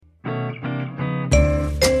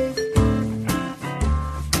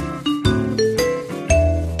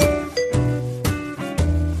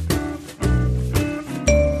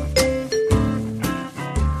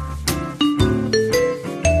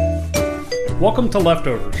Welcome to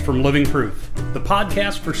Leftovers from Living Proof, the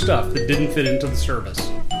podcast for stuff that didn't fit into the service.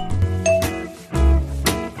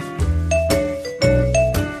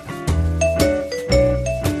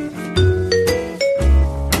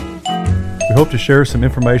 We hope to share some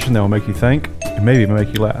information that will make you think and maybe even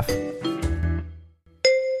make you laugh.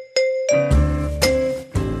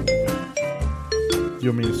 You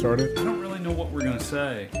want me to start it? I don't really know what we're going to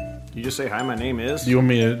say. You just say, hi, my name is. Do you want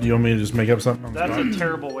me to just make up something? That's a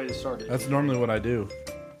terrible way to start it. That's normally what I do.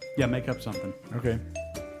 Yeah, make up something. Okay.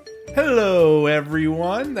 Hello,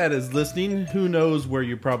 everyone that is listening. Who knows where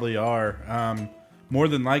you probably are? More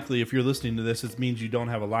than likely, if you're listening to this, it means you don't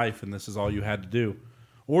have a life and this is all you had to do.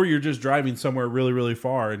 Or you're just driving somewhere really, really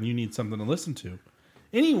far and you need something to listen to.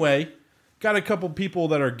 Anyway, got a couple people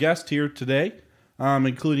that are guests here today,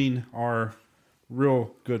 including our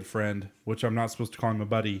real good friend, which I'm not supposed to call him a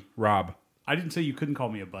buddy, Rob. I didn't say you couldn't call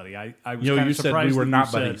me a buddy. I was You know, kind you of said surprised we were that not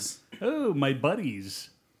you said, buddies. oh, my buddies.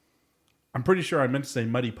 I'm pretty sure I meant to say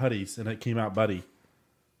Muddy Putties, and it came out Buddy.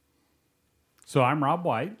 So I'm Rob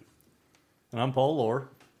White. And I'm Paul Lohr.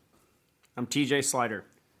 I'm TJ Slider.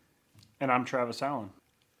 And I'm Travis Allen.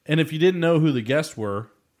 And if you didn't know who the guests were,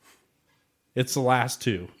 it's the last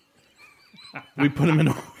two. We put them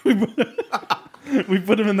in. We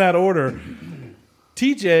put them in that order.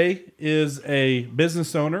 TJ is a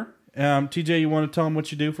business owner. TJ, you want to tell them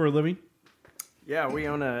what you do for a living? Yeah, we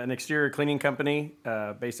own an exterior cleaning company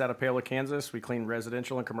based out of Paola, Kansas. We clean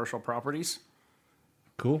residential and commercial properties.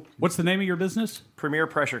 Cool. What's the name of your business? Premier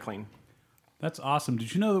Pressure Clean. That's awesome.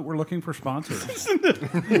 Did you know that we're looking for sponsors?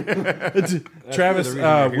 Travis,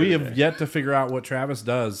 really we here have today. yet to figure out what Travis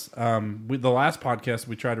does. The last podcast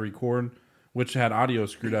we tried to record, which had audio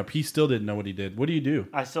screwed up, he still didn't know what he did. What do you do?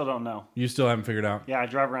 I still don't know. You still haven't figured out. Yeah, I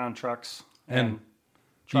drive around trucks And and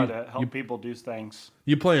try you- to help people do things.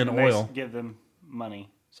 You play in And oil. give them money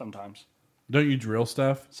sometimes. Don't you drill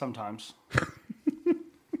stuff? Sometimes.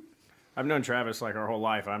 I've known Travis like our whole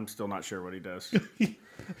life. I'm still not sure what he does.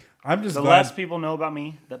 I'm just The glad. less people know about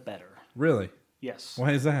me, the better. Really? Yes.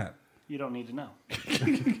 Why is that? You don't need to know.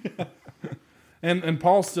 And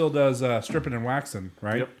Paul still does stripping and waxing,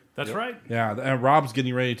 right? Yep. That's right. Yeah, and Rob's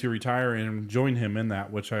getting ready to retire and join him in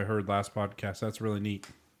that, which I heard last podcast. That's really neat.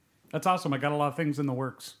 That's awesome. I got a lot of things in the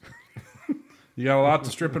works. You got a lot to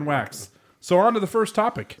strip and wax. So on to the first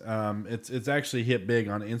topic. It's actually hit big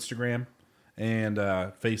on Instagram and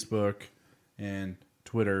Facebook and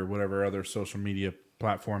Twitter, whatever other social media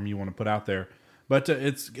platform you want to put out there. But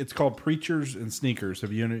it's called Preachers and Sneakers.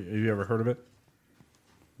 Have you ever heard of it?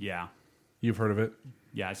 Yeah. You've heard of it?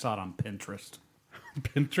 Yeah, I saw it on Pinterest.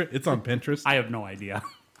 Pinterest. It's on Pinterest. I have no idea.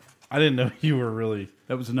 I didn't know you were really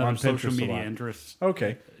That was another on social Pinterest a media lot. interest.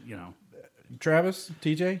 Okay. You know. Travis,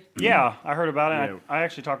 TJ. Yeah, I heard about it. Yeah. I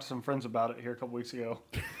actually talked to some friends about it here a couple weeks ago.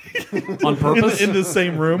 On purpose? in the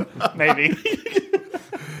same room. Maybe.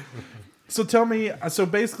 So tell me. So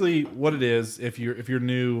basically, what it is, if you're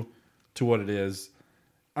new to what it is,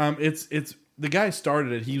 it's the guy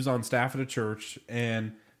started it. He was on staff at a church,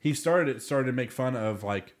 and he started to make fun of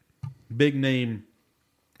like big name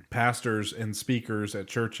pastors and speakers at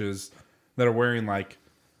churches that are wearing like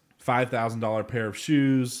 $5,000 pair of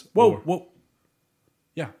shoes. Whoa, or- whoa.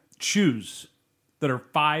 yeah, Shoes that are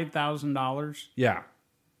 $5,000? yeah,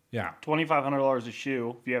 yeah. $2,500 a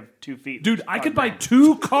shoe if you have 2 feet. Dude, I could buy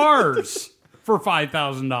 2 cars for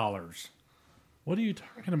 $5,000. What are you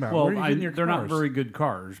talking about? Where are Well, you getting your they're not cars? very good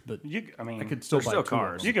cars, but I mean, I could still They're buy still 2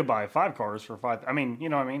 cars. of them. you could buy 5 cars for 5. I mean, you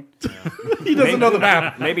know what I mean? He doesn't know the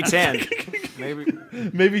math. Maybe 10. Maybe.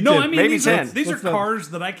 Maybe No, 10. I mean Maybe these 10. are, these are Let's not- cars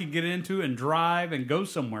that I could get into and drive and go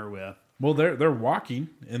somewhere with. Well, they're walking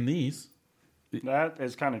in these. That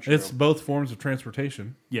is kind of true. It's both forms of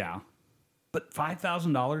transportation. Yeah. But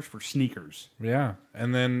 $5,000 for sneakers. Yeah,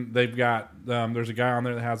 and then they've got there's a guy on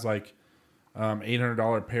there that has like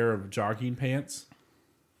 $800 pair of jogging pants.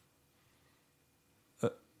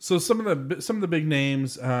 So some of the big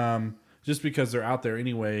names, just because they're out there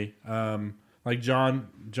anyway, like John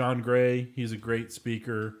Gray, he's a great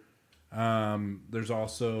speaker. There's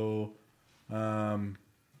also trying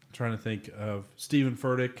to think of Stephen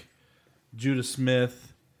Furtick, Judah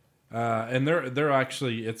Smith. And they're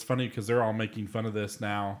actually, it's funny because they're all making fun of this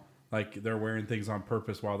now. Like they're wearing things on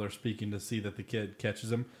purpose while they're speaking to see that the kid catches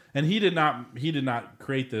them. And he did not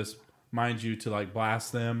create this, mind you, to like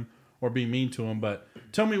blast them or be mean to them. But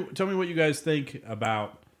tell me what you guys think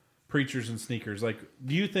about preachers and sneakers. Like,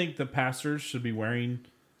 do you think the pastors should be wearing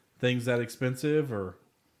things that expensive or?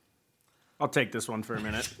 I'll take this one for a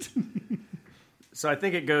minute. So I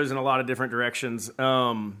think it goes in a lot of different directions.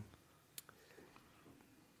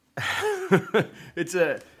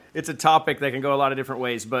 It's a topic that can go a lot of different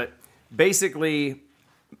ways, but basically,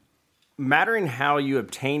 mattering how you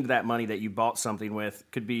obtained that money that you bought something with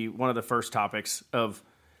could be one of the first topics of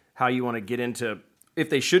how you want to get into if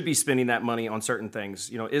they should be spending that money on certain things.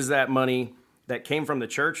 You know, is that money that came from the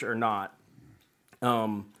church or not?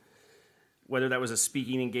 Whether that was a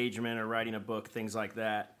speaking engagement or writing a book, things like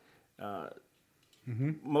that.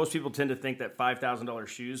 Most people tend to think that $5,000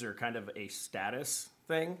 shoes are kind of a status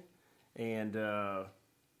thing. And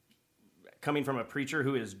coming from a preacher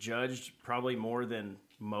who is judged probably more than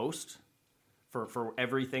most for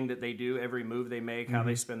everything that they do, every move they make, how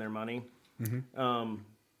they spend their money.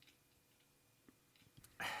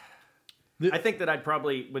 I think that I'd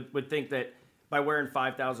probably would think that by wearing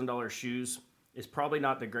 $5,000 shoes is probably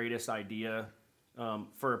not the greatest idea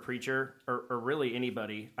for a preacher or really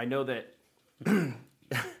anybody. I know that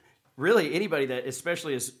really anybody that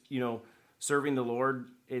especially is, serving the Lord,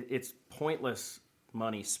 it's pointless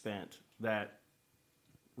money spent that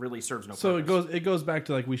really serves no purpose. So it goes back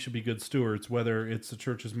to like we should be good stewards, whether it's the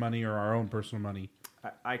church's money or our own personal money.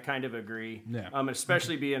 I kind of agree. Yeah.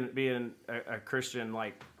 Especially being a Christian,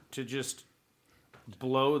 like to just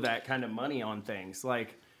blow that kind of money on things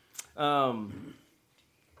like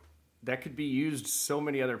that could be used so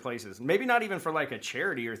many other places. Maybe not even for like a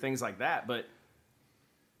charity or things like that, but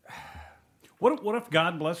what if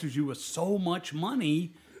God blesses you with so much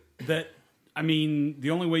money that, the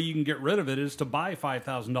only way you can get rid of it is to buy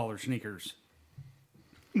 $5,000 sneakers?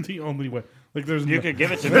 The only way. Like there's You no, could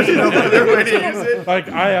give it to me. like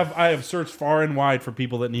I have searched far and wide for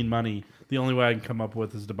people that need money. The only way I can come up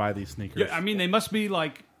with is to buy these sneakers. Yeah, they must be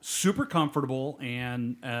like super comfortable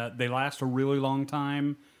and they last a really long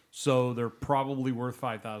time, so they're probably worth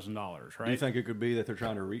 $5,000, right? Do you think it could be that they're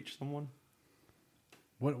trying to reach someone?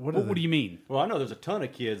 What do you mean? Well, I know there's a ton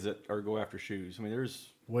of kids that go after shoes. There's...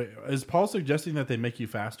 Wait, is Paul suggesting that they make you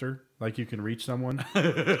faster? Like you can reach someone?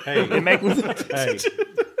 Hey,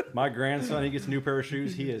 my grandson, he gets a new pair of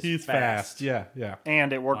shoes. He's fast. Yeah.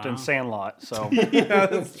 And it worked in Sandlot, so Yeah,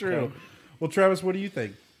 that's true. Well, Travis, what do you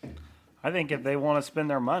think? I think if they want to spend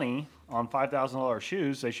their money on $5,000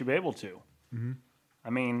 shoes, they should be able to.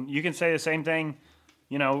 You can say the same thing,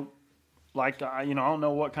 like, I don't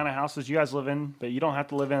know what kind of houses you guys live in, but you don't have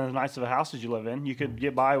to live in as nice of a house as you live in. You could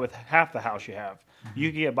get by with half the house you have.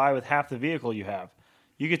 You could get by with half the vehicle you have.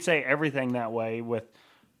 You could say everything that way with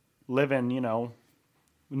living,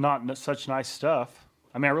 not such nice stuff.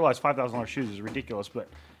 I realize $5,000 shoes is ridiculous, but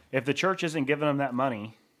if the church isn't giving them that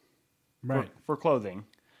money for clothing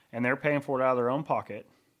and they're paying for it out of their own pocket,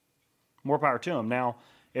 more power to them. Now,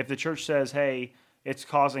 if the church says, hey, it's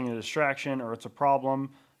causing a distraction or it's a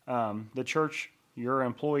problem, the church, you're an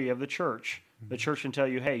employee of the church can tell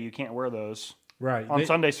you, hey, you can't wear those on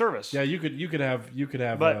Sunday service. Yeah, you could have.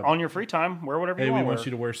 But on your free time, wear whatever you want. Hey, we want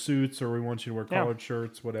you to wear suits, or we want you to wear collared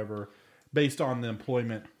shirts, whatever, based on the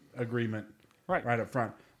employment agreement, right up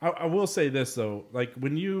front. I will say this though, like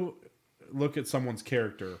when you look at someone's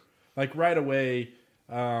character, like right away,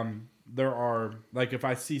 there are like if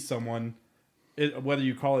I see someone, whether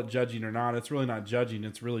you call it judging or not, it's really not judging.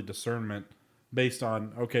 It's really discernment. Based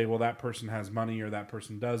on, okay, well, that person has money or that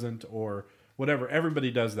person doesn't or whatever. Everybody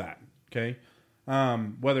does that, okay?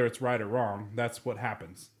 Whether it's right or wrong, that's what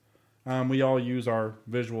happens. We all use our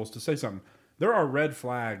visuals to say something. There are red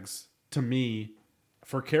flags, to me,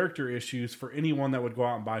 for character issues for anyone that would go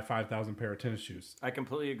out and buy 5,000 pair of tennis shoes. I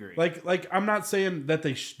completely agree. Like I'm not saying that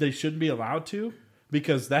they shouldn't be allowed to,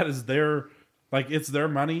 because that is their, it's their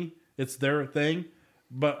money, it's their thing.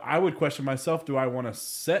 But I would question myself, do I want to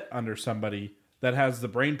sit under somebody that has the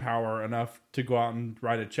brain power enough to go out and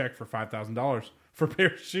write a check for $5,000 for a pair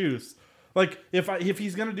of shoes? Like, if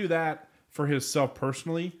he's going to do that for himself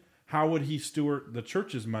personally, how would he steward the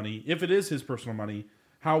church's money? If it is his personal money,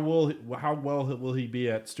 how well will he be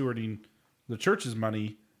at stewarding the church's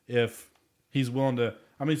money if he's willing to?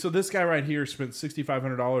 So this guy right here spent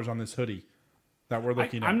 $6,500 on this hoodie that we're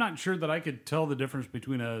looking at. I'm not sure that I could tell the difference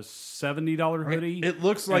between a $70 hoodie. It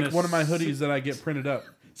looks like one of my hoodies that I get printed up.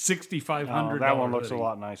 $6,500. That one looks hoodie. a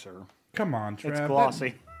lot nicer. Come on, Trav. It's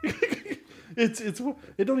glossy.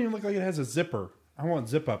 It don't even look like it has a zipper. I want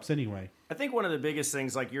zip ups anyway. I think one of the biggest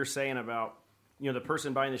things, like you're saying about, the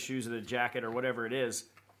person buying the shoes or the jacket or whatever it is,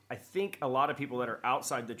 I think a lot of people that are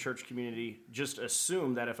outside the church community just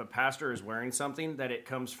assume that if a pastor is wearing something, that it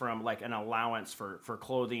comes from like an allowance for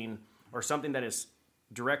clothing or something that is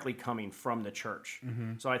directly coming from the church.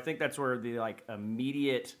 So I think that's where the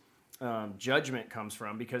immediate judgment comes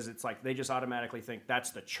from, because it's like they just automatically think that's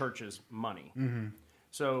the church's money.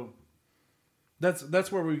 So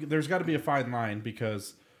that's where there's got to be a fine line,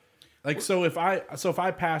 because if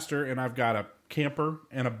I pastor and I've got a camper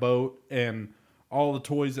and a boat and all the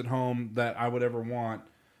toys at home that I would ever want,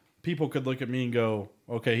 people could look at me and go,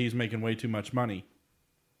 okay, he's making way too much money.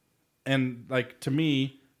 And like, to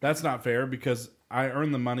me, that's not fair because I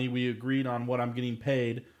earned the money. We agreed on what I'm getting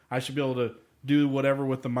paid. I should be able to do whatever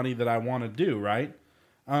with the money that I want to do, right?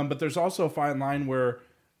 But there's also a fine line where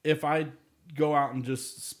if I go out and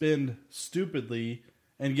just spend stupidly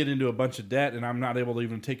and get into a bunch of debt and I'm not able to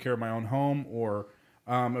even take care of my own home, or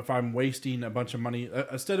if I'm wasting a bunch of money,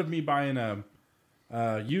 instead of me buying a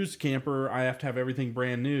used camper, I have to have everything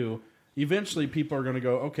brand new. Eventually people are going to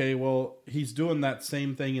go, okay, well, he's doing that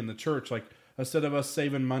same thing in the church. Like, instead of us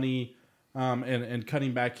saving money and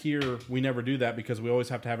cutting back here, we never do that because we always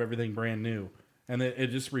have to have everything brand new. And it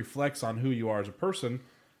just reflects on who you are as a person.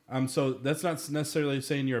 So that's not necessarily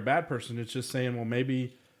saying you're a bad person. It's just saying, well,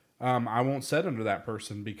 maybe I won't set under that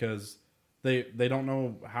person because they don't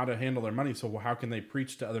know how to handle their money. So how can they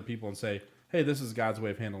preach to other people and say, hey, this is God's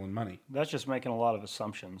way of handling money? That's just making a lot of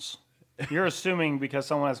assumptions. You're assuming because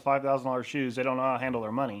someone has $5,000 shoes, they don't know how to handle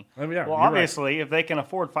their money. I mean, yeah, well, you're obviously, if they can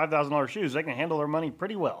afford $5,000 shoes, they can handle their money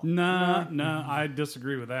pretty well. No, I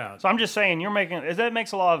disagree with that. So I'm just saying, that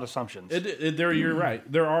makes a lot of assumptions. You're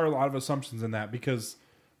right. There are a lot of assumptions in that because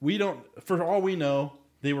we don't. For all we know,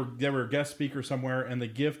 they were a guest speaker somewhere, and the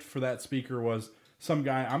gift for that speaker was some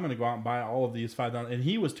guy. I'm going to go out and buy all of these $5,000, and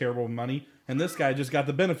he was terrible with money, and this guy just got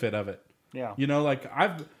the benefit of it. Yeah, you know, like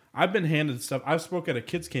I've been handed stuff. I've spoke at a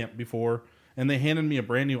kids camp before, and they handed me a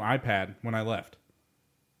brand new iPad when I left.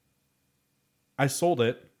 I sold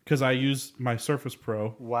it because I used my Surface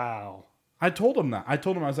Pro. Wow. I told him that. I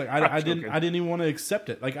was like, I didn't even want to accept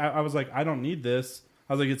it. Like I was like, I don't need this.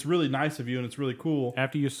 I was like, it's really nice of you and it's really cool.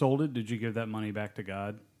 After you sold it, did you give that money back to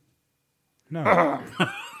God? No.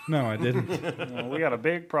 No, I didn't. Well, we got a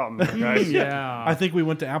big problem here, guys. Yeah. I think we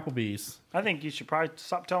went to Applebee's. I think you should probably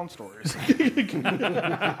stop telling stories.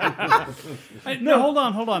 No, hold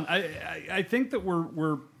on. I think that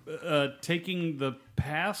we're taking the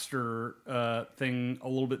pastor thing a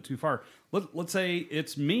little bit too far. Let's say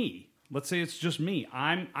it's me. Let's say it's just me.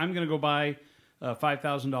 I'm going to go buy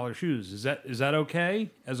 $5,000 shoes. Is that okay?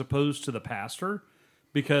 As opposed to the pastor,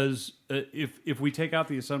 because if we take out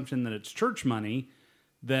the assumption that it's church money,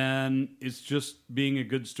 then it's just being a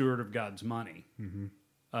good steward of God's money.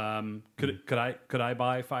 Mm-hmm. Could I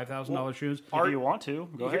buy $5,000 shoes? If you want to,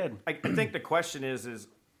 go ahead. I think the question is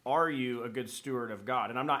are you a good steward of God?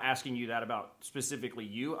 And I'm not asking you that about specifically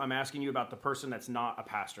you. I'm asking you about the person that's not a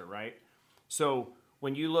pastor, right? So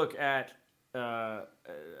when you look at an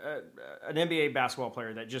NBA basketball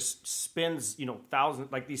player that just spends,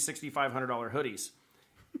 thousands, like these $6,500 hoodies,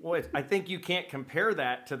 well, I think you can't compare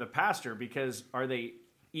that to the pastor, because are they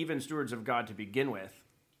even stewards of God to begin with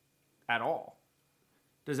at all?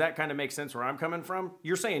 Does that kind of make sense where I'm coming from?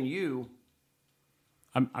 You're saying you.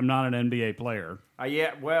 I'm not an NBA player.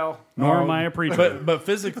 Yeah, well. Nor am I a preacher. But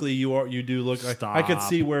physically, you do look like. Stop. I could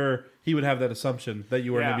see where he would have that assumption that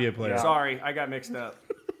you were an NBA player. Yeah. Sorry, I got mixed up.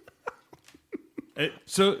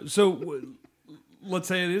 So let's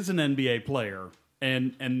say it is an NBA player,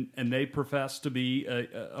 and they profess to be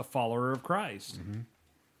a follower of Christ. Mm-hmm.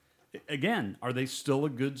 Again, are they still a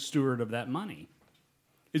good steward of that money?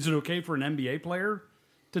 Is it okay for an NBA player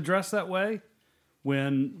to dress that way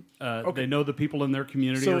when they know the people in their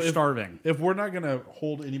community are starving? If we're not going to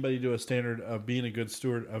hold anybody to a standard of being a good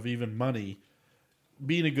steward of even money,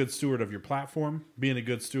 being a good steward of your platform, being a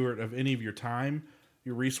good steward of any of your time,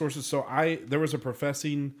 your resources. So there was a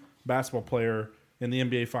professing basketball player in the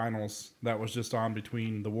NBA Finals that was just on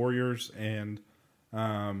between the Warriors and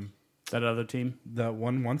that other team. The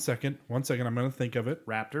one second, I'm going to think of it.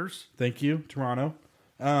 Raptors. Thank you, Toronto.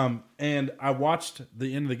 And I watched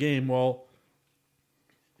the end of the game. Well,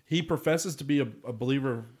 he professes to be a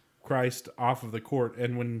believer of Christ off of the court,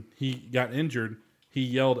 and when he got injured, he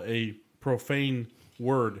yelled a profane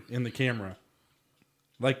word in the camera.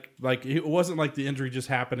 Like it wasn't like the injury just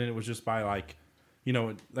happened and it was just by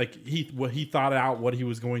he thought out what he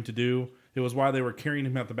was going to do. It was while they were carrying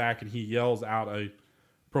him out the back, and he yells out a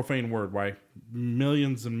profane word while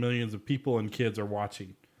millions and millions of people and kids are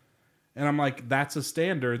watching. And I'm like, that's a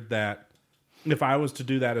standard that if I was to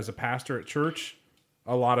do that as a pastor at church,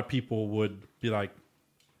 a lot of people would be like,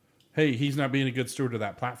 hey, he's not being a good steward of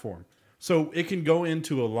that platform. So it can go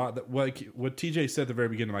into a lot that what TJ said at the very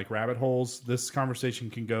beginning, like rabbit holes. This conversation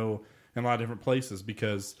can go in a lot of different places,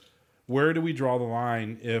 because where do we draw the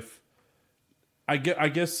line? If I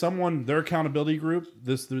guess someone, their accountability group,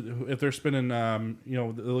 if they're spending,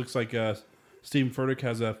 it looks like Stephen Furtick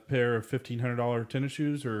has a pair of $1,500 tennis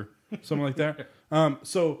shoes or something like that.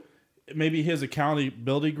 So maybe his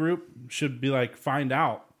accountability group should be like, find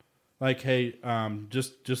out, like, hey,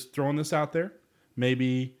 just throwing this out there.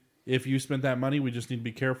 maybe if you spent that money, we just need to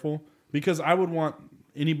be careful. Because I would want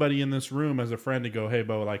anybody in this room as a friend to go, hey,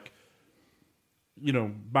 Bo, like, you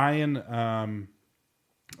know, buying a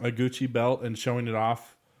Gucci belt and showing it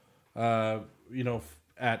off, you know,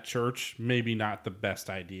 at church, maybe not the best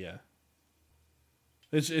idea.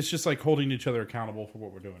 It's just like holding each other accountable for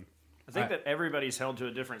what we're doing. I think that everybody's held to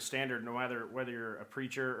a different standard, no matter whether you're a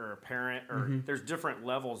preacher or a parent, or there's different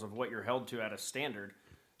levels of what you're held to at a standard.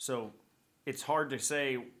 So it's hard to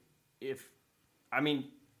say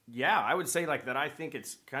I would say like that. I think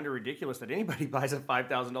it's kind of ridiculous that anybody buys a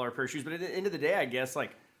 $5,000 pair of shoes. But at the end of the day, I guess,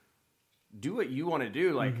 like, do what you want to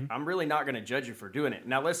do. Like, I'm really not going to judge you for doing it.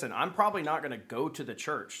 Now, listen, I'm probably not going to go to the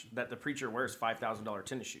church that the preacher wears $5,000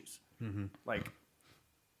 tennis shoes. Like,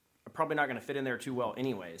 I'm probably not going to fit in there too well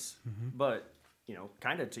anyways. But, you know,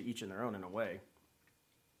 kind of to each in their own in a way.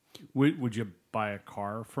 Would you buy a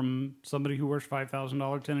car from somebody who wears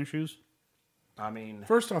 $5,000 tennis shoes? I mean,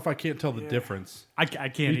 First off, I can't tell the difference I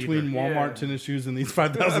can't between either. Walmart tennis shoes and these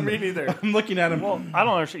 5,000. Me neither. I'm looking at them. Well, I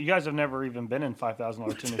don't understand. You guys have never even been in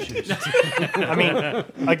 $5,000 tennis shoes. I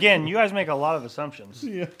mean, again, you guys make a lot of assumptions.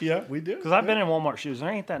 Yeah, we do. Because I've been in Walmart shoes, and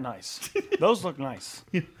they ain't that nice. Those look nice.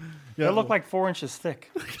 Yeah, They look like 4 inches thick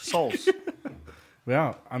soles.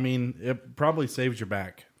 Yeah, I mean, it probably saves your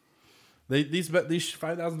back. These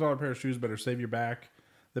 $5,000 pair of shoes better save your back.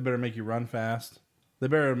 They better make you run fast. They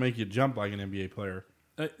better make you jump like an NBA player.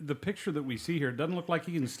 The picture that we see here doesn't look like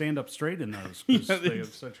he can stand up straight in those because they have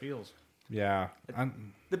such heels. Yeah.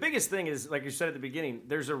 the biggest thing is, like you said at the beginning,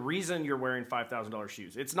 there's a reason you're wearing $5,000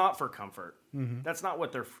 shoes. It's not for comfort. That's not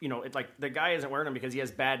what they're, it's like the guy isn't wearing them because he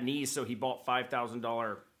has bad knees, so he bought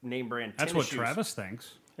 $5,000 name brand That's tennis what shoes. Travis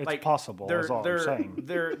thinks. It's possible, is all I'm saying.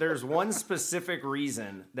 There's one specific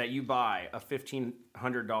reason that you buy a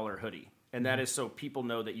 $1,500 hoodie, and that is so people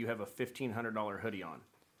know that you have a $1,500 hoodie on.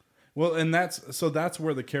 Well, and that's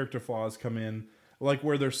where the character flaws come in, like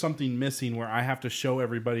where there's something missing, where I have to show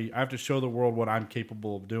everybody, I have to show the world what I'm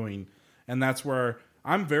capable of doing, and that's where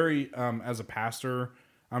I'm very, as a pastor,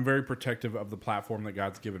 I'm very protective of the platform that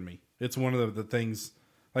God's given me. It's one of the things,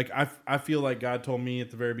 like I feel like God told me at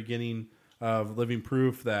the very beginning of Living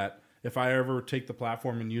Proof that if I ever take the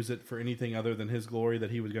platform and use it for anything other than His glory, that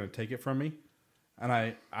He was going to take it from me, and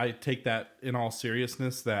I take that in all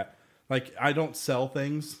seriousness. That like I don't sell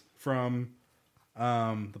things from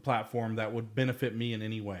the platform that would benefit me in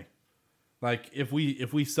any way. Like if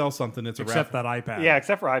we sell something, it's Except a that iPad. Yeah,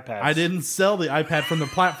 except for iPads. I didn't sell the iPad from the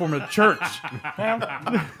platform at church.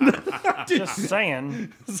 Just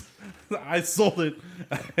saying. I sold it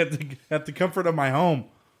at the comfort of my home.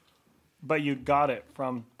 But you got it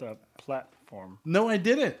from the platform. No, I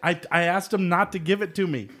didn't. I asked him not to give it to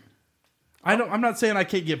me. I'm not saying I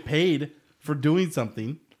can't get paid for doing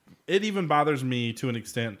something. It even bothers me to an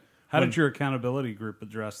extent. How did your accountability group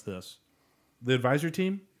address this? The advisory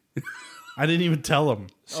team? I didn't even tell them.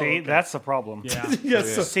 See, that's the problem. Yeah.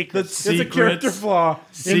 Yes, so Secrets. it's a character flaw.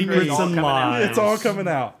 Secrets and lies. It's all coming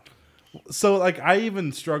out. So, like, I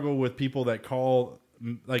even struggle with people that call,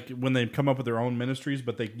 like, when they come up with their own ministries,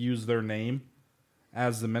 but they use their name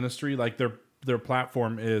as the ministry. Like, their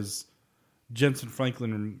platform is Jensen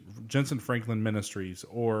Franklin Ministries,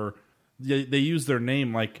 or they use their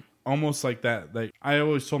name like almost like that. Like, I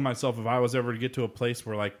always told myself if I was ever to get to a place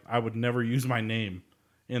where like I would never use my name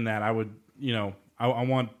in that, I would, I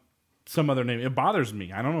want some other name. It bothers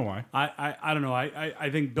me. I don't know why. I don't know. I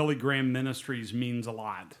think Billy Graham Ministries means a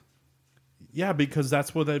lot. Yeah, because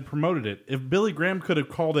that's what they promoted it. If Billy Graham could have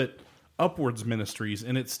called it Upwards Ministries,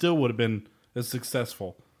 and it still would have been as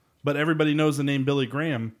successful. But everybody knows the name Billy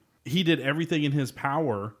Graham. He did everything in his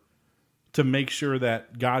power to make sure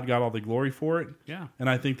that God got all the glory for it. Yeah. And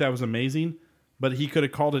I think that was amazing. But he could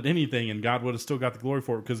have called it anything, and God would have still got the glory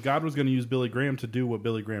for it, because God was going to use Billy Graham to do what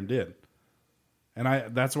Billy Graham did.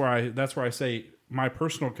 And that's where I say my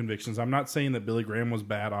personal convictions. I'm not saying that Billy Graham was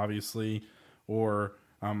bad, obviously, or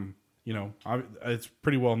it's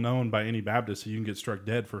pretty well known by any Baptist that you can get struck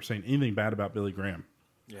dead for saying anything bad about Billy Graham.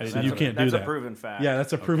 Yeah, So you can't do that. That's a proven fact. Yeah,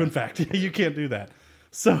 that's a proven fact. You can't do that.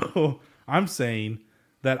 So I'm saying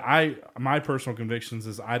that my personal convictions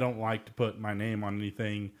is I don't like to put my name on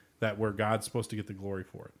anything that where God's supposed to get the glory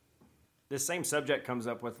for it. This same subject comes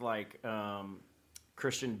up with like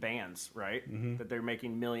Christian bands, right? That they're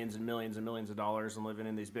making millions and millions and millions of dollars and living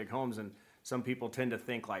in these big homes. And some people tend to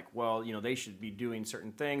think like, well, they should be doing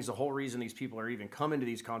certain things. The whole reason these people are even coming to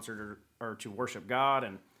these concerts are to worship God.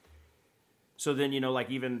 And so then,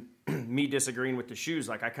 like even me disagreeing with the shoes,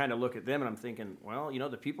 like I kind of look at them and I'm thinking, well,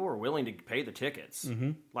 the people were willing to pay the tickets.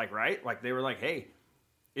 Like, right? Like they were like, hey,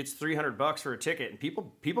 it's $300 for a ticket, and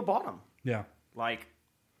people bought them. Yeah. Like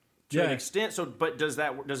to an extent. So, but does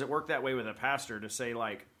it work that way with a pastor to say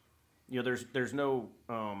like, there's no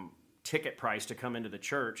ticket price to come into the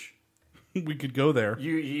church? We could go there.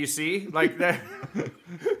 You see like that.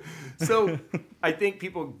 So I think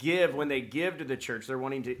people give when they give to the church.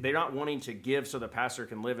 They're not wanting to give so the pastor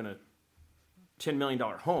can live in a $10 million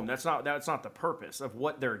home. That's not the purpose of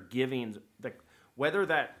what they're giving. Whether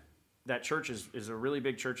that church is a really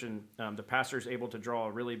big church and the pastor is able to draw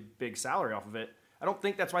a really big salary off of it, I don't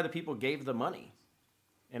think that's why the people gave the money.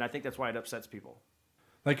 And I think that's why it upsets people.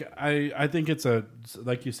 Like I think it's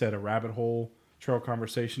like you said, a rabbit hole trail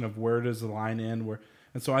conversation of where does the line end,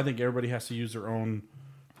 and so I think everybody has to use their own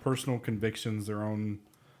personal convictions, their own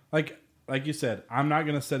like you said, I'm not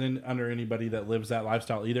going to sit in under anybody that lives that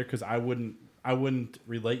lifestyle either, because I wouldn't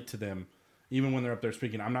relate to them even when they're up there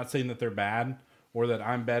speaking. I'm not saying that they're bad or that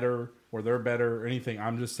I'm better or they're better or anything.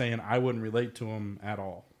 I'm just saying I wouldn't relate to them at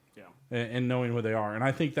all. Yeah. And knowing who they are. And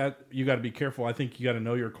I think that you got to be careful. I think you got to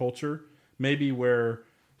know your culture. Maybe where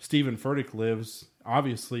Stephen Furtick lives,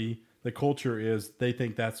 obviously the culture is they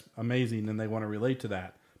think that's amazing and they want to relate to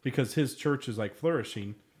that because his church is like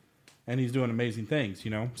flourishing and he's doing amazing things,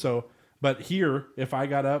 So, but here, if I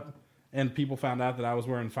got up and people found out that I was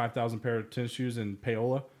wearing 5,000 pair of tennis shoes in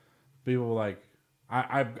Paola, people were like,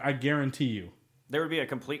 I guarantee you. There would be a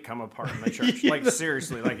complete come apart in the church. Like,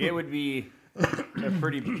 seriously. Like, it would be a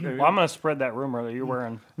pretty... Well, I'm going to spread that rumor that you're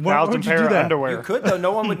wearing Why would 1,000 you pair do of that? underwear. You could, though.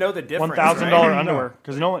 No one would know the difference. $1,000 right? underwear.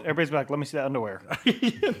 Because everybody's like, let me see that underwear.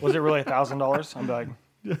 Was it really $1,000? I'm like...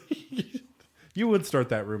 You would start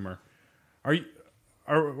that rumor. Are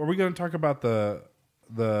we going to talk about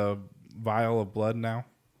the vial of blood now?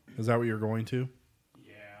 Is that what you're going to?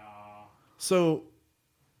 Yeah. So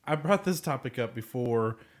I brought this topic up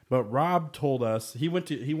before, but Rob told us he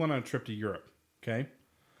went on a trip to Europe. Okay,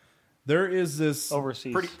 there is this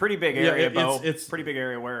Overseas. Pretty big area, Bo. it's pretty big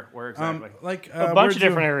area. Where exactly? A bunch of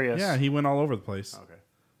different areas. Yeah, he went all over the place. Okay.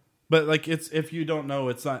 But like it's if you don't know,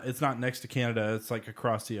 it's not next to Canada. It's like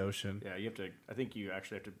across the ocean. Yeah, you have to. I think you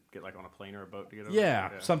actually have to get like on a plane or a boat to get over. Yeah,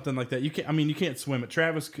 there. something like that. You can't. I mean, you can't swim it.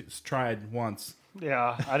 Travis tried once.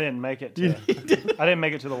 Yeah, I didn't make it. I didn't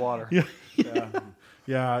make it to the water.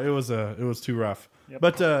 Yeah, it was too rough. Yep.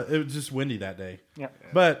 But it was just windy that day. Yeah.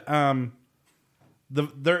 But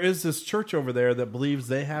there is this church over there that believes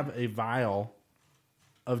they have a vial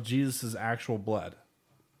of Jesus' actual blood.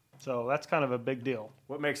 So that's kind of a big deal.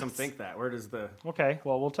 What makes them think that? Where does the? Okay,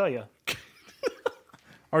 well, we'll tell you.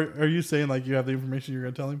 Are you saying like you have the information you're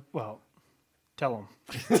going to tell him? Well, tell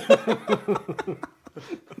them.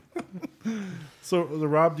 So,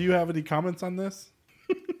 Rob, do you have any comments on this?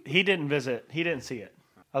 He didn't visit. He didn't see it.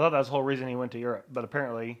 I thought that was the whole reason he went to Europe, but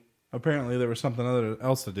apparently Apparently, there was something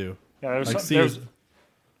else to do. yeah, Like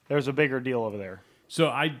there's a bigger deal over there. So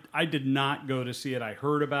I did not go to see it. I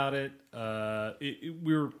heard about it.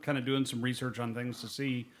 We were kind of doing some research on things to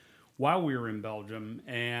see while we were in Belgium,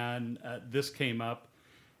 and this came up.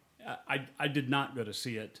 I did not go to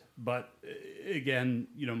see it, but again,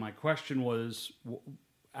 my question was,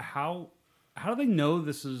 how do they know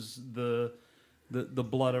this is the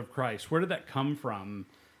blood of Christ? Where did that come from?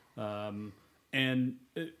 And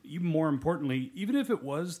even more importantly, even if it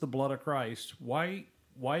was the blood of Christ, why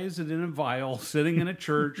is it in a vial sitting in a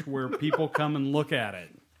church where people come and look at it?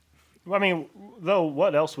 I mean, though,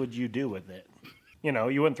 what else would you do with it? You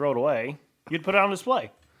wouldn't throw it away. You'd put it on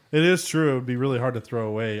display. It is true. It would be really hard to throw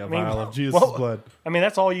away a vial of Jesus' blood. I mean,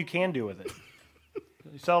 that's all you can do with it.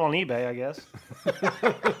 You sell it on eBay, I guess.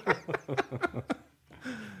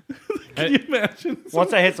 Can you imagine?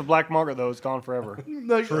 Once that hits the black market, though, it's gone forever.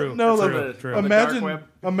 Like, True. No, That's like, true. On the dark imagine web.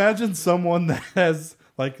 imagine someone that has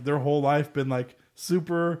like their whole life been like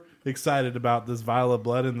super excited about this vial of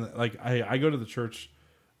blood, and like I go to the church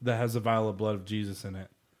that has a vial of blood of Jesus in it,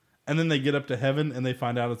 and then they get up to heaven and they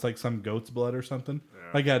find out it's like some goat's blood or something.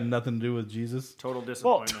 Like it had nothing to do with Jesus. Total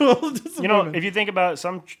disappointment. If you think about it,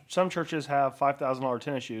 some churches have $5,000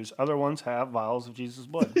 tennis shoes. Other ones have vials of Jesus'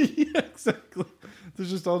 blood. Yeah, exactly. There's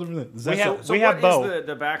just all different things. We have- So we what have Bo. is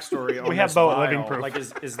the backstory on We have this Bo at vial? Living Proof. Like,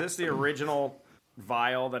 is this the original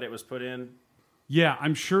vial that it was put in? Yeah,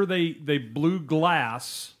 I'm sure they blew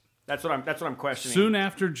glass That's what I'm questioning. soon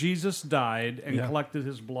after Jesus died and Yeah. collected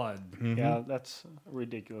his blood. Yeah, that's a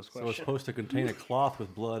ridiculous So it's question. supposed to contain a cloth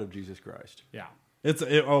with blood of Jesus Christ. Yeah. it's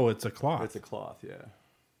a cloth. It's a cloth, yeah.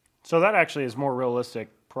 So that actually is more realistic,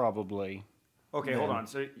 probably. Okay, hold on.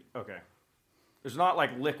 So there's not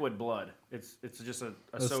like liquid blood. It's just a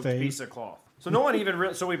soaked stain. piece of cloth. So no one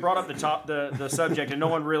even so we brought up the subject and no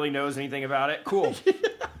one really knows anything about it. Cool.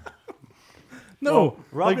 No,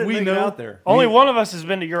 Rob like didn't we make it know out there. Only one of us has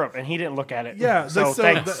been to Europe, and he didn't look at it. Yeah, so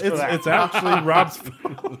thanks for that. it's actually Rob's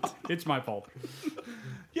fault. It's my fault.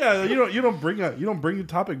 Yeah, you don't bring the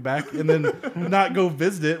topic back and then not go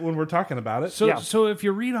visit it when we're talking about it. So, Yeah. so if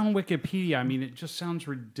you read on Wikipedia, I mean, it just sounds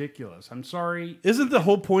ridiculous. I'm sorry. Isn't the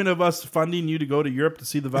whole point of us funding you to go to Europe to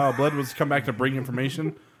see the Vial of Blood was to come back to bring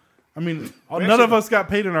information? I mean, none of us got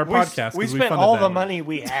paid in our podcast. We 'cause spent funded all that. the money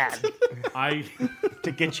we had I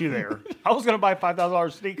to get you there. I was going to buy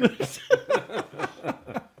 $5,000 sneakers.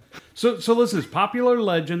 so listen. Popular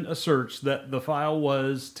legend asserts that the file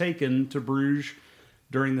was taken to Bruges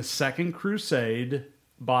during the Second Crusade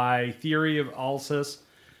by Thierry of Alsace,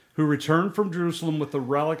 who returned from Jerusalem with the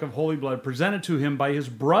relic of holy blood presented to him by his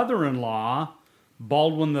brother-in-law,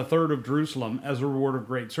 Baldwin III of Jerusalem, as a reward of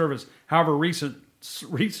great service. However, recent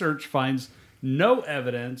research finds no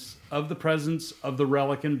evidence of the presence of the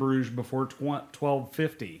relic in Bruges before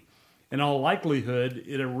 1250. In all likelihood,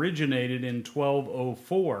 it originated in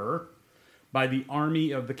 1204 by the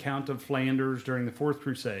army of the Count of Flanders during the Fourth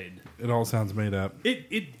Crusade. It all sounds made up.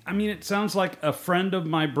 It sounds like a friend of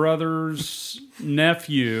my brother's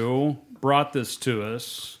nephew brought this to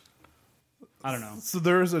us. I don't know. So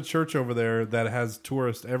there is a church over there that has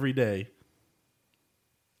tourists every day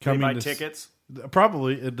They buy to tickets.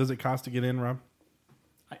 Probably. Does it cost to get in, Rob?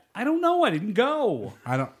 I don't know. I didn't go.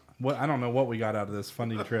 I don't know what we got out of this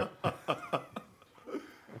funding trip.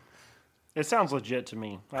 It sounds legit to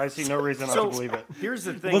me. I see no reason not to believe it. Here's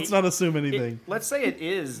the thing. Let's not assume anything. Let's say it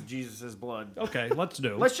is Jesus' blood. Okay, let's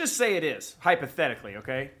do. Let's just say it is, hypothetically,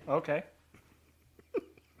 okay? Okay.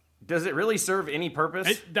 Does it really serve any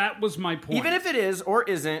purpose? That was my point. Even if it is or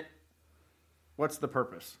isn't, what's the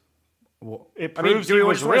purpose? It I mean, proves do he we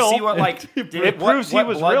was just want to real. see what It proves he what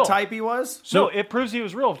was blood real. type he was? No, it proves he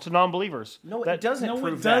was real to non-believers. No, That- it doesn't no, it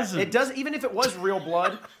prove doesn't. that. It doesn't. Even if it was real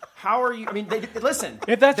blood, how are you? I mean, listen.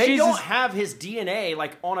 If that's they Jesus- don't have his DNA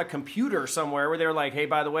like on a computer somewhere where they're like, hey,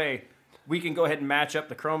 by the way, we can go ahead and match up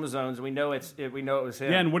the chromosomes. We know it was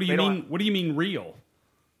him. Yeah, and what do you They don't- mean? What do you mean real?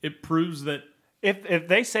 It proves that If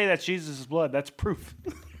they say that's Jesus' blood, that's proof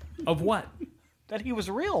of what? that he was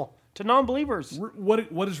real to non-believers. What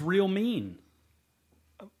does real mean?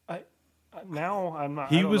 Now I'm not.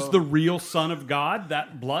 I He don't was know. the real Son of God.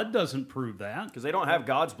 That blood doesn't prove that. Because they don't have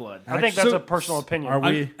God's blood. I think that's So- a personal opinion. Are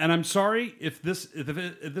we? I'm sorry if this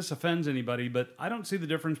offends anybody, but I don't see the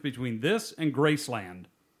difference between this and Graceland.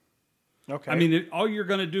 Okay. I mean, all you're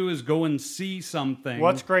going to do is go and see something.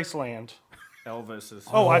 what's Graceland? Elvis is.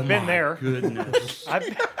 Oh, I've been there. Goodness?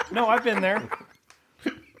 I've been there.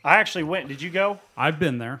 I actually went. Did you go? I've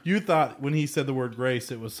been there. You thought when he said the word grace,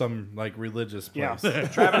 it was some like religious place.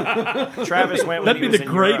 Yeah. Travis went when That'd he be was the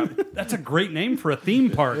in great. Europe. That's a great name for a theme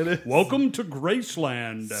park. Welcome to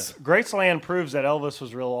Graceland. Graceland proves that Elvis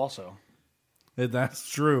was real also. That's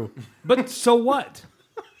true. But so what?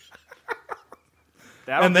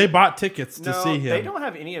 And they bought tickets to no, see him. they don't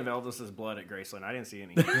have any of Elvis's blood at Graceland. I didn't see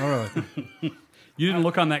any. Oh, really? You didn't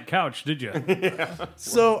look on that couch, did you?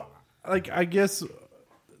 So, like, I guess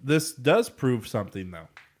this does prove something, though.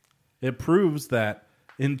 It proves that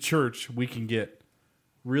in church we can get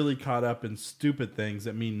really caught up in stupid things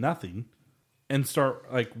that mean nothing and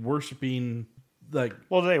start like worshiping. Like,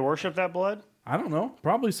 Well, do they worship that blood? I don't know.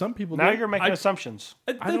 Probably some people. Now do. you're making assumptions.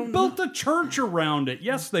 They don't built a church around it.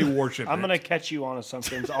 Yes, they worship I'm it. going to catch you on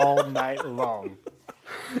assumptions all night long.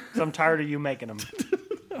 'Cause I'm tired of you making them.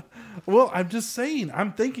 Well, I'm just saying.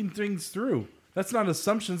 I'm thinking things through. That's not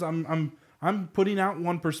assumptions. I'm putting out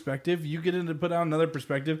one perspective. You get in to put out another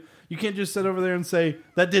perspective. You can't just sit over there and say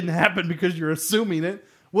that didn't happen because you're assuming it.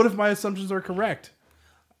 What if my assumptions are correct?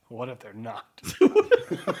 What if they're not?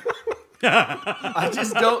 I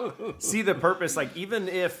just don't see the purpose. Like, even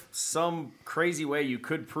if some crazy way you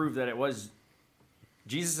could prove that it was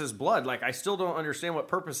Jesus' blood, like, I still don't understand what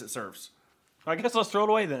purpose it serves. I guess let's throw it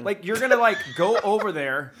away then. Like, you're gonna like go over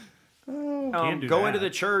there, Can't do go that. into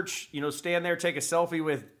the church, stand there, take a selfie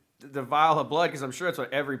with the vial of blood, because I'm sure that's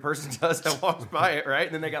what every person does that walks by it, right?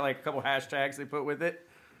 And then they got like a couple hashtags they put with it.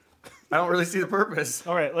 I don't really see the purpose.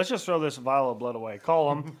 All right, let's just throw this vial of blood away.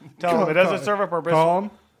 Call them. Tell them it doesn't serve a purpose. Call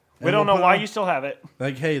 'em, We and don't we'll know put why on- you still have it.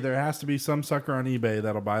 Like, hey, there has to be some sucker on eBay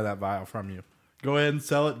that'll buy that vial from you. Go ahead and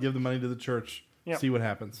sell it. Give the money to the church. Yep. See what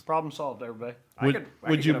happens. Problem solved, everybody. Would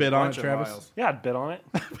could you get a bid on bunch it, of Travis? vials. Yeah, I'd bid on it.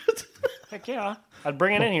 Heck yeah. I'd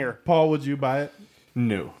bring it in here. Paul, would you buy it?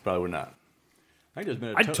 No, probably would not. I just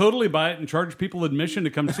been I'd totally buy it and charge people admission to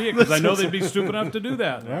come see it because I know they'd be stupid enough to do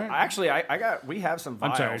that. We have some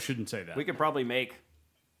vials. I'm sorry, I shouldn't say that. We could probably make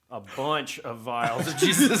a bunch of vials of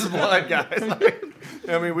Jesus' blood, guys. Like,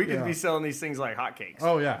 I mean, we could be selling these things like hotcakes.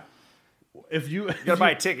 Oh, yeah. if you You gotta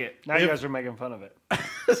buy a ticket. Now you guys are making fun of it.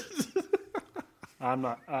 I'm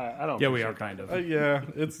not. I don't. Yeah, we appreciate are kind of. yeah,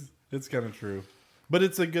 it's kind of true, but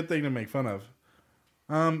it's a good thing to make fun of.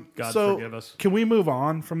 God so forgive us. Can we move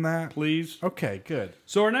on from that? Please. Okay, good.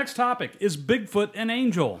 So our next topic is Bigfoot and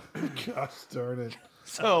Angel. Gosh darn it.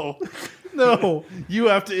 So No, you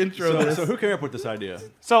have to intro this. So who came up with this idea?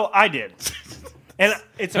 I did, and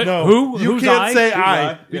it's a No, Who? you Who's can't I? say Who's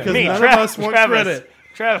I I? because me. none Travis, of us want Travis, credit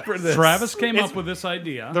Travis. for this. Travis came up with this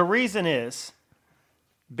idea. The reason is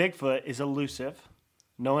Bigfoot is elusive.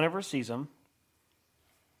 No one ever sees him.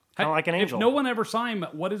 Kind of like an angel. If no one ever saw him,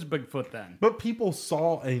 what is Bigfoot then? But people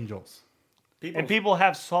saw angels. And people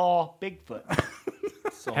have saw Bigfoot.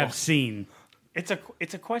 Have seen. It's a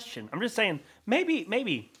question. I'm just saying,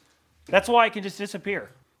 maybe. That's why it can just disappear.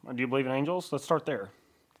 Do you believe in angels? Let's start there.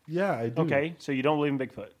 Yeah, I do. Okay, so you don't believe in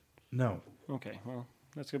Bigfoot. No. Okay, well,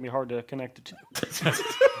 that's going to be hard to connect it to.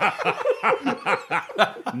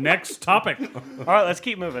 Next topic. All right, let's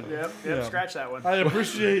keep moving. Yep, scratch that one. I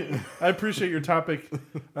appreciate your topic.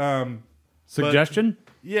 Suggestion?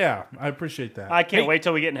 Yeah, I appreciate that. I can't wait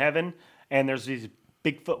till we get in heaven and there's these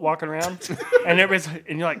Bigfoot walking around, and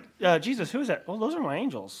and you're like, Jesus, who is that? Oh, those are my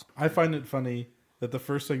angels. I find it funny that the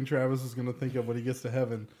first thing Travis is going to think of when he gets to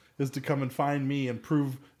heaven is to come and find me and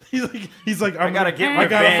prove. He's like, I gotta get my I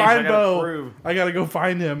gotta revenge. find I gotta Bo. prove. I gotta go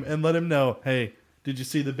find him and let him know. Hey, did you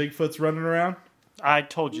see the Bigfoots running around? I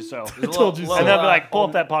told you so. I told you so. And they'll be like, pull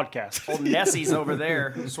up that podcast. Old Nessie's over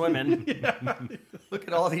there swimming. Look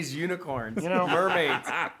at all these unicorns. You know, mermaids.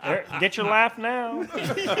 There, get your laugh now,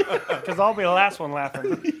 because I'll be the last one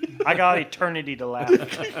laughing. I got eternity to laugh.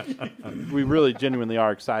 We really genuinely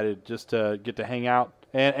are excited just to get to hang out,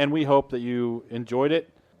 and we hope that you enjoyed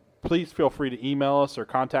it. Please feel free to email us or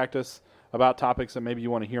contact us about topics that maybe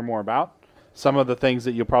you want to hear more about. Some of the things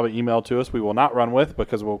that you'll probably email to us we will not run with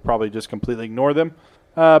because we'll probably just completely ignore them.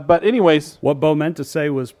 But anyways, What Bo meant to say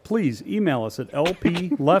was, please email us at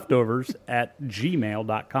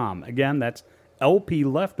lpleftovers@gmail.com. Again, that's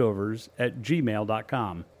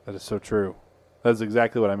lpleftovers@gmail.com. that is so true. That is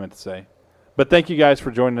exactly what I meant to say. But thank you guys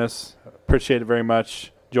for joining us. Appreciate it very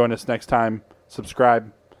much. Join us next time.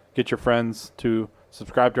 Subscribe. Get your friends to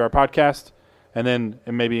subscribe to our podcast. And then,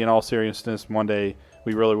 and maybe in all seriousness, one day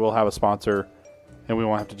we really will have a sponsor and we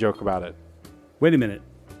won't have to joke about it. Wait a minute.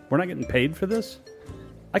 We're not getting paid for this?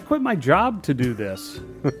 I quit my job to do this.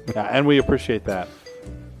 Yeah, and we appreciate that.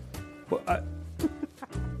 Well,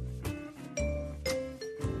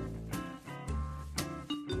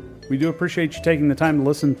 We do appreciate you taking the time to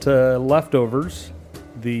listen to Leftovers,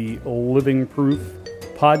 the living proof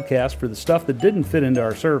podcast for the stuff that didn't fit into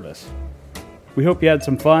our service. We hope you had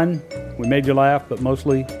some fun. We made you laugh, but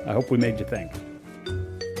mostly, I hope we made you think.